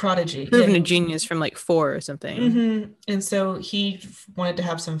he was a prodigy, proven a genius from like 4 or something. And so he wanted to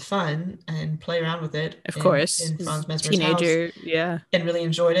have some fun and play around with it, of course, in Franz Mesmer's teenager house, and really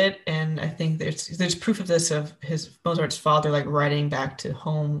enjoyed it. And I think there's proof of this, of his Mozart's father like writing back to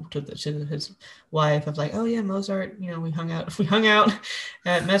home to his wife of like, oh yeah, Mozart, we hung out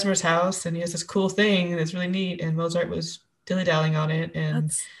at Mesmer's house, and he has this cool thing that's really neat, and Mozart was dilly-dallying on it,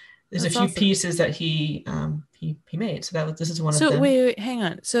 and there's a few pieces that he made. So this is one of them. So wait, hang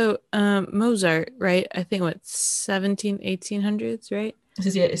on. So Mozart, right? I think 1800s, right? This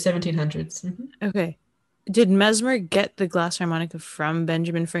is 1700s. Okay. Did Mesmer get the glass harmonica from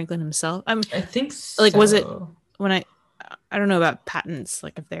Benjamin Franklin himself? I think so. Like, was it when I don't know about patents,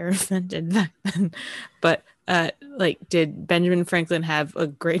 like if they're invented back then, but did Benjamin Franklin have a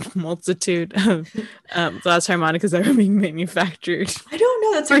great multitude of glass harmonicas that were being manufactured? I don't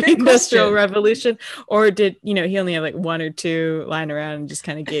know. That's a great Industrial question. Revolution, or did he only have like 1 or 2 lying around and just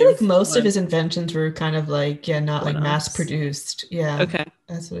kind of gave? I feel like most of his inventions were kind of like not like mass produced. Yeah. Okay.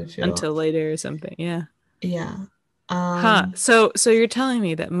 That's what I feel. Until later or something. Yeah. Yeah. So you're telling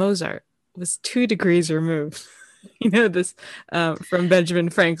me that Mozart was 2 degrees removed, this from Benjamin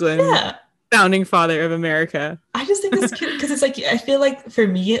Franklin. Yeah. Founding father of America. I just think that's cute because it's like, I feel like for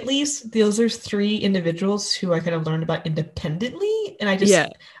me at least, those are 3 individuals who I kind of learned about independently, and I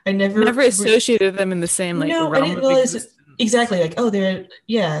never associated them in the same like realm. I didn't realize exactly like, oh, they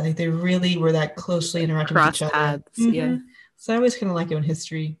really were that closely interacting with each other. Paths, yeah. So I always kind of like it in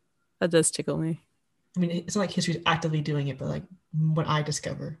history. That does tickle me. I mean, it's not like history's actively doing it, but like when I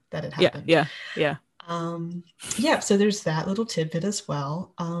discover that it happened. Yeah. So there's that little tidbit as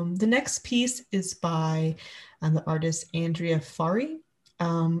well. The next piece is by the artist Andrea Fari.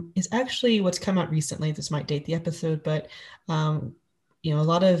 Is actually what's come out recently. This might date the episode, but a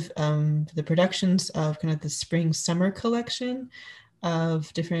lot of the productions of kind of the spring summer collection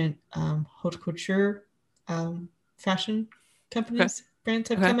of different haute couture fashion companies. Brands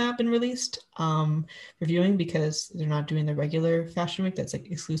have come out and released, reviewing, because they're not doing the regular fashion week that's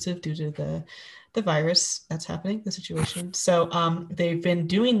like exclusive due to the virus that's happening, the situation. So they've been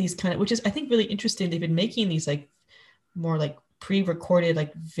doing these kind of, which is I think really interesting. They've been making these like more like pre-recorded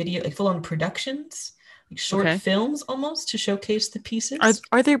like video, like full-on productions, like short films almost, to showcase the pieces.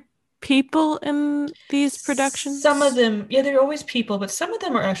 Are there people in these productions? Some of them, there are always people, but some of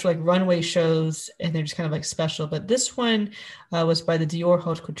them are actually like runway shows, and they're just kind of like special. But this one was by the Dior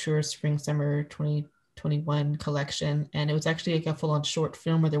Haute Couture Spring Summer 2021 collection, and it was actually like a full-on short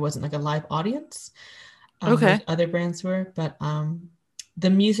film where there wasn't like a live audience. Other brands were, but the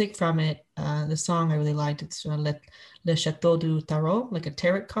music from it, the song I really liked. It's Le Chateau du Tarot, like a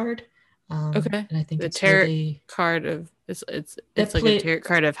tarot card. And I think the it's tarot really card of it's like a tarot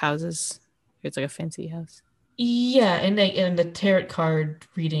card of houses. It's like a fancy house. Yeah, and the tarot card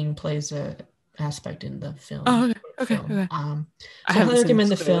reading plays a aspect in the film. Oh, okay. So I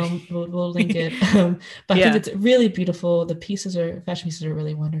recommend the film. We'll link it. But I think it's really beautiful. The fashion pieces are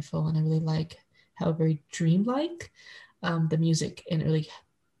really wonderful, and I really like how very dreamlike the music, and it really,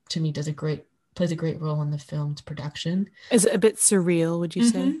 to me, plays a great role in the film's production. Is it a bit surreal, would you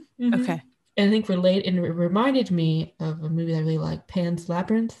say? Mm-hmm. Okay. And I think and it reminded me of a movie that I really like, Pan's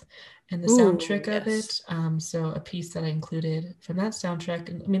Labyrinth, and the Ooh, soundtrack of yes. it. So a piece that I included from that soundtrack,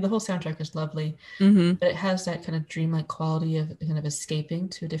 and I mean the whole soundtrack is lovely, Mm-hmm. but it has that kind of dreamlike quality of kind of escaping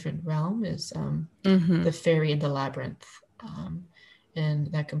to a different realm. Is Mm-hmm. The Fairy in the Labyrinth.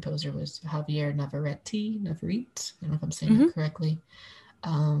 And that composer was Javier Navarrete. I don't know if I'm saying that Mm-hmm. correctly.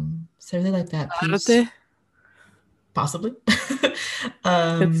 So I really like that piece, Arte, possibly.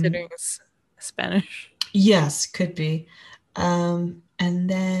 um, considering it's Spanish. yes, could be. And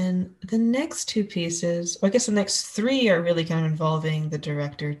then the next two pieces, or I guess the next three, are really kind of involving the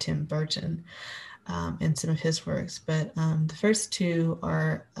director Tim Burton and some of his works. But the first two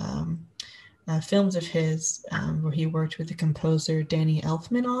are films of his where he worked with the composer Danny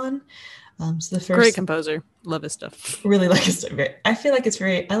Elfman on. So the Great first, composer. Love his stuff. really like his. I feel like it's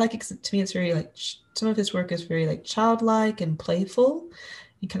very. I like it 'cause to me. It's very like some of his work is very like childlike and playful,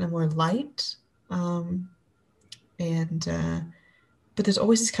 and kind of more light. Um, and But there's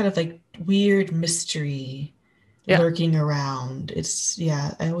always this kind of like weird mystery Yeah, lurking around. It's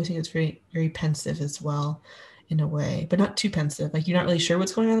yeah. I always think it's very very pensive as well, in a way, but not too pensive. Like you're not really sure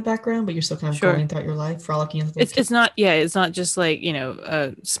what's going on in the background, but you're still kind of sure. going throughout your life, frolicking in the little It's kid. it's not yeah, it's not just like,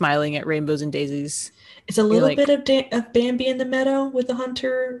 smiling at rainbows and daisies. It's a You're little bit like, of Bambi in the meadow with the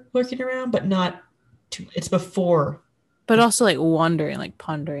hunter lurking around, but not too. It's before. but also like wondering, like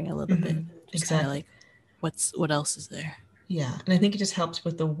pondering a little bit. Mhm, Just kind of exactly. like what else is there? Yeah, and I think it just helps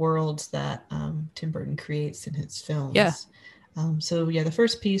with the worlds that Tim Burton creates in his Yeah. films. So yeah, the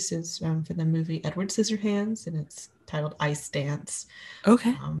first piece is for the movie Edward Scissorhands, and it's titled "Ice Dance."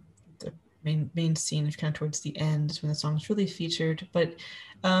 Okay. The main scene is kind of towards the end is when the song is really featured, but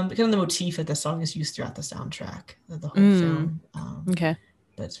kind of the motif of the song is used throughout the soundtrack of the whole Mm. film. Okay.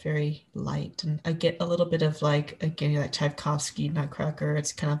 But it's very light, and I get a little bit of like again like Tchaikovsky Nutcracker.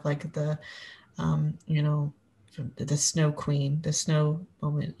 It's kind of like the you know, from the Snow Queen, the snow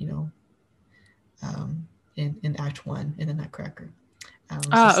moment, in Act One in the Nutcracker. So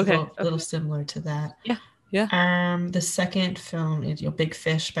Ah, it's a okay. little Okay. similar to that. Yeah. Yeah. The second film is Big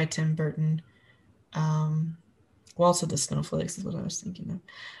Fish by Tim Burton. Um, well, also the Snowflakes is what I was thinking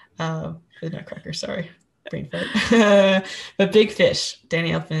of. The Nutcracker, sorry, brain fart. But Big Fish,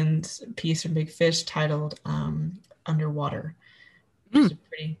 Danny Elfman's piece from Big Fish titled Underwater, which is Mm. a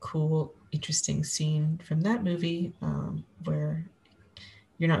pretty cool, interesting scene from that movie where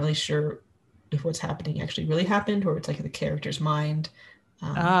you're not really sure if what's happening actually really happened or it's like the character's mind.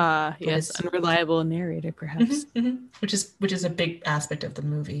 Ah, But yes. it's Unreliable narrator, perhaps. which is a big aspect of the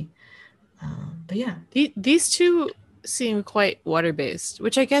movie. But yeah. These two seem quite water-based,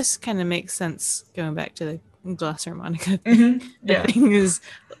 which I guess kind of makes sense going back to the glass harmonica thing. The Yeah. thing is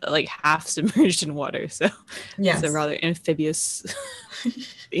like half submerged in water, so it's a Yes. rather amphibious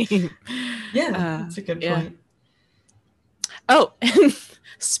theme. Yeah, that's a good Yeah. point. Oh, and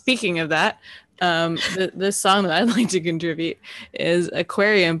speaking of that, the song that I'd like to contribute is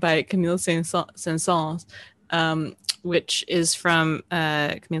Aquarium by Camille Saint-Saëns, which is from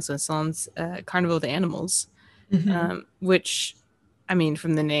Camille Saint-Saëns' Carnival of the Animals, Hmm. which, I mean,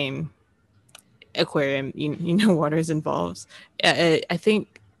 from the name aquarium, you know water is involved. I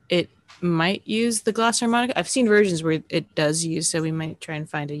think it might use the glass harmonica. I've seen versions where it does use, so we might try and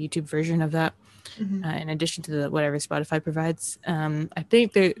find a YouTube version of that. Hmm. In addition to whatever Spotify provides. I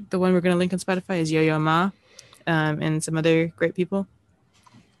think the one we're going to link on Spotify is Yo Yo Ma and some other great people.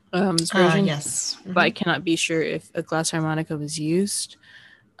 Version, Yes. but I Hmm. cannot be sure if a glass harmonica was used.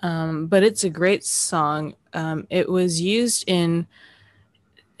 But it's a great song. It was used in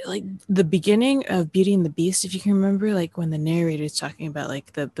like the beginning of Beauty and the Beast, if you can remember, like when the narrator is talking about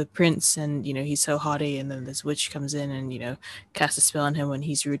like the prince and he's so haughty, and then this witch comes in and casts a spell on him when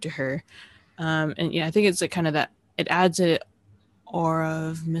he's rude to her. And I think it's like kind of that it adds a aura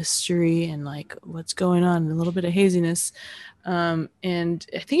of mystery and like what's going on and a little bit of haziness. And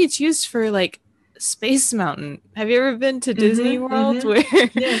I think it's used for like Space Mountain. Have you ever been to Disney Hmm. World Hmm. where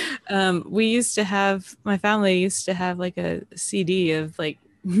Yeah. we used to have my family used to have like a CD of like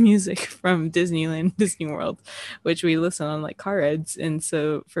music from Disneyland, Disney World, which we listen on like car rides. And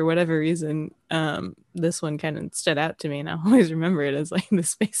so for whatever reason, this one kind of stood out to me, and I always remember it as like the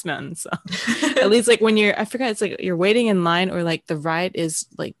Space Mountain song. At least like when I forgot, it's like you're waiting in line or like the ride is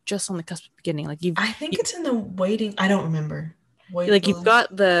like just on the cusp of beginning. Like I think it's in the waiting. I don't remember. Wait, you've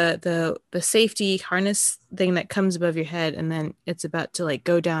got the safety harness thing that comes above your head, and then it's about to like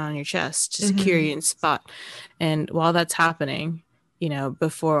go down on your chest to secure hmm you in spot. And while that's happening,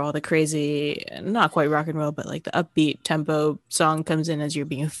 before all the crazy, not quite rock and roll, but like the upbeat tempo song comes in as you're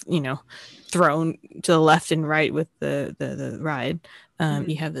being, thrown to the left and right with the ride.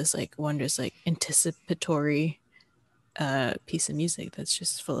 You have this like wondrous, like anticipatory piece of music that's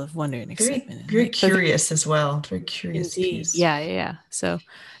just full of wonder and Very, excitement and very like curious as well. Very curious indeed, piece. yeah, yeah, yeah. So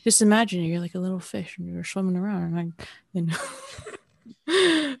just imagine you're like a little fish and you're swimming around and like,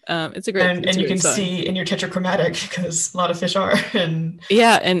 it's a great, And you can song. see, and you're tetrachromatic because a lot of fish are, and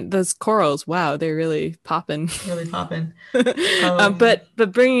Yeah, and those corals, wow, they're really popping. really popping. But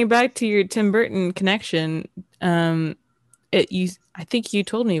bringing it back to your Tim Burton connection, I think you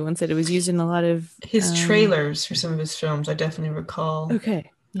told me once that it was used in a lot of his trailers for some of his films. I definitely recall.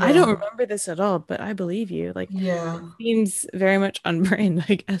 Okay. Yeah. I don't remember this at all, but I believe you. Like, yeah, it seems very much on brand,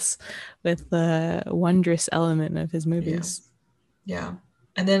 I guess, with the wondrous element of his movies. Yeah.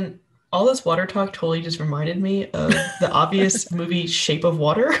 And then all this water talk totally just reminded me of the obvious movie Shape of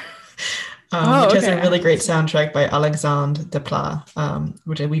Water. Which has a really great soundtrack by Alexandre Desplat,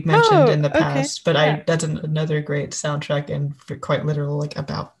 which we've mentioned in the past. But that's another great soundtrack and quite literal, like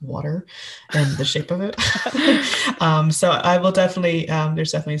about water and the shape of it. So I will definitely.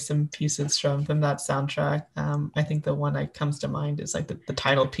 There's definitely some pieces from that soundtrack. I think the one that comes to mind is like the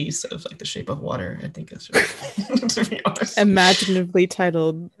title piece of like The Shape of Water. I think it's really, to be honest, imaginatively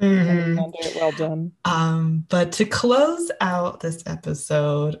titled. Well done. But to close out this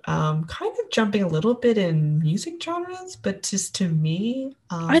episode, kind of jumping a little bit in music genres, but just to me,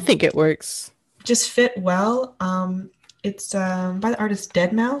 I think it works. Just fit well. It's by the artist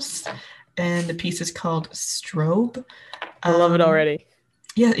Deadmau5, and the piece is called Strobe. I love it already.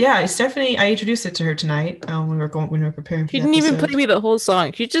 Yeah, it's definitely. I introduced it to her tonight when we were preparing. She didn't even play me the whole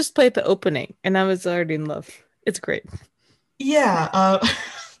song. She just played the opening, and I was already in love. It's great. Yeah,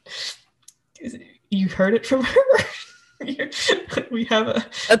 you heard it from her. We have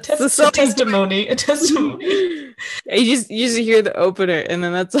a testimony. A testimony. You just hear the opener, and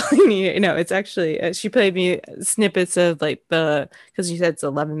then that's all you need. No, it's actually she played me snippets of like because you said it's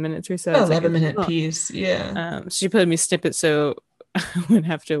 11 minutes or so. 11-minute piece, yeah. She played me snippets, so I wouldn't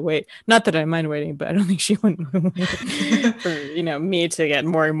have to wait. Not that I mind waiting, but I don't think she wouldn't wait for me to get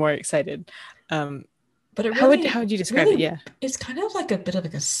more and more excited. But it really, how would you describe it? Yeah, it's kind of like a bit of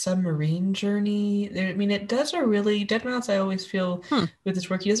like a submarine journey. I mean, it does a really Deadmau5. I always feel with his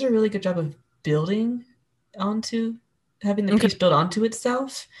work, he does a really good job of building onto having the piece build onto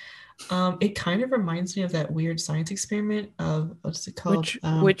itself. It kind of reminds me of that weird science experiment of what's it called?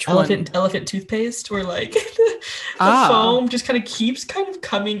 Which elephant toothpaste, where like the foam just kind of keeps kind of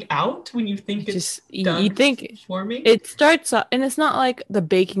coming out when you think it's done. You think forming. It starts up, and it's not like the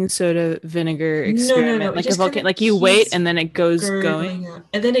baking soda vinegar experiment, no. Like a volcano. Like you wait, and then it goes going,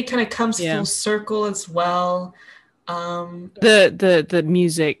 and then it kind of comes full circle as well. The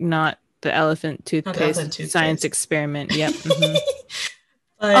music, not the elephant toothpaste science experiment. Yep. Mm-hmm.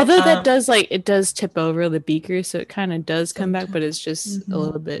 But, although that does tip over the beaker, so it kind of does come back, but it's just a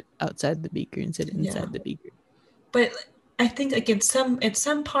little bit outside the beaker instead of inside the beaker. But I think like in some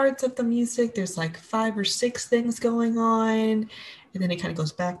parts of the music, there's like 5 or 6 things going on, and then it kind of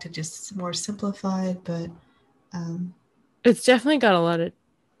goes back to just more simplified. But it's definitely got a lot of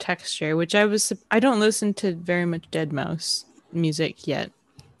texture, which I don't listen to very much Deadmau5 music yet.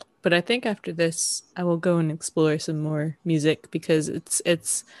 But I think after this, I will go and explore some more music because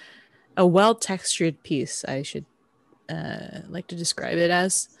it's a well-textured piece. I should like to describe it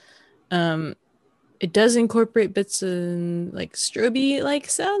as. It does incorporate bits of like strobe like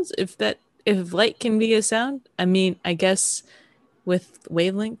sounds. If light can be a sound, I mean, I guess with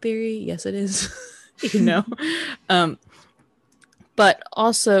wavelength theory, yes, it is. But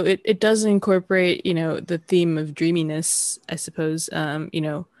also it does incorporate the theme of dreaminess, I suppose.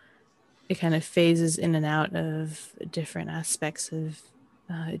 It kind of phases in and out of different aspects of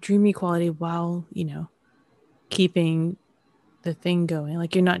dreamy quality while, keeping the thing going.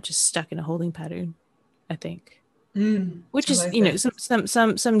 Like you're not just stuck in a holding pattern, I think. Which is,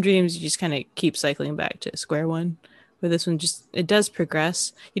 some dreams you just kind of keep cycling back to square one. But this one it does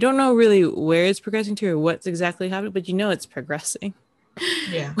progress. You don't know really where it's progressing to or what's exactly happening, but it's progressing.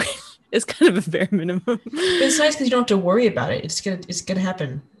 Yeah. It's kind of a bare minimum. But it's nice because you don't have to worry about it. It's gonna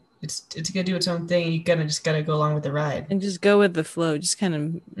happen. It's gonna do its own thing. You gotta go along with the ride and just go with the flow. Just kind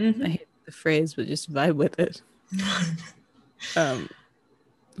of I hate the phrase, but just vibe with it.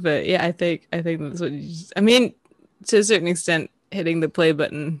 But yeah, I think that's what I mean. To a certain extent, hitting the play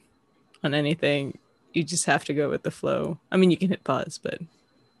button on anything, you just have to go with the flow. I mean, you can hit pause, but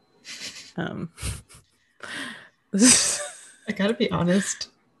I gotta be honest.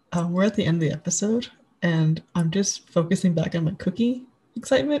 We're at the end of the episode. and I'm just focusing back on my cookie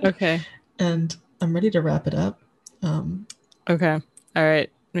excitement. Okay. And I'm ready to wrap it up. Okay. All right.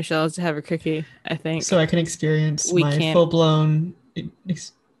 Michelle has to have a cookie, I think. So I can experience We my can't- full-blown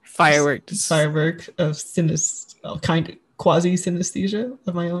Firework of quasi synesthesia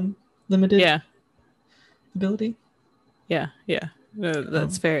of my own limited ability. Yeah. No,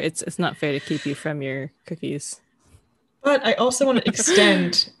 that's fair. It's not fair to keep you from your cookies. But I also want to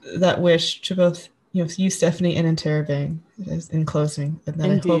extend that wish to both you, Stephanie, and Interrobang in closing. And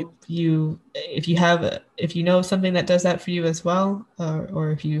then Indeed. I hope if you know something that does that for you as well,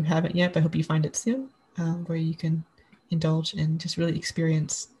 or if you haven't yet, I hope you find it soon, where you can indulge and just really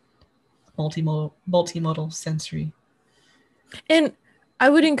experience multimodal sensory. And I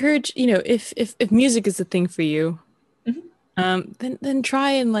would encourage, if music is a thing for you, then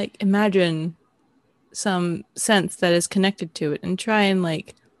try and like imagine some sense that is connected to it, and try and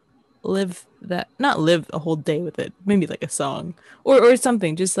like not live a whole day with it, maybe like a song or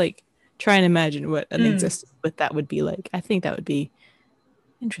something. Just like try and imagine what an existence what that would be like. I think that would be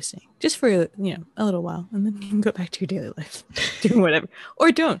interesting, just for a little while, and then you can go back to your daily life doing whatever,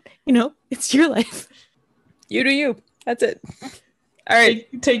 or don't. It's your life. You do you. That's it. All right.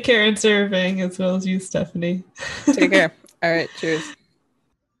 Take care, Interrobang, as well as you, Stephanie. Take care. All right. Cheers.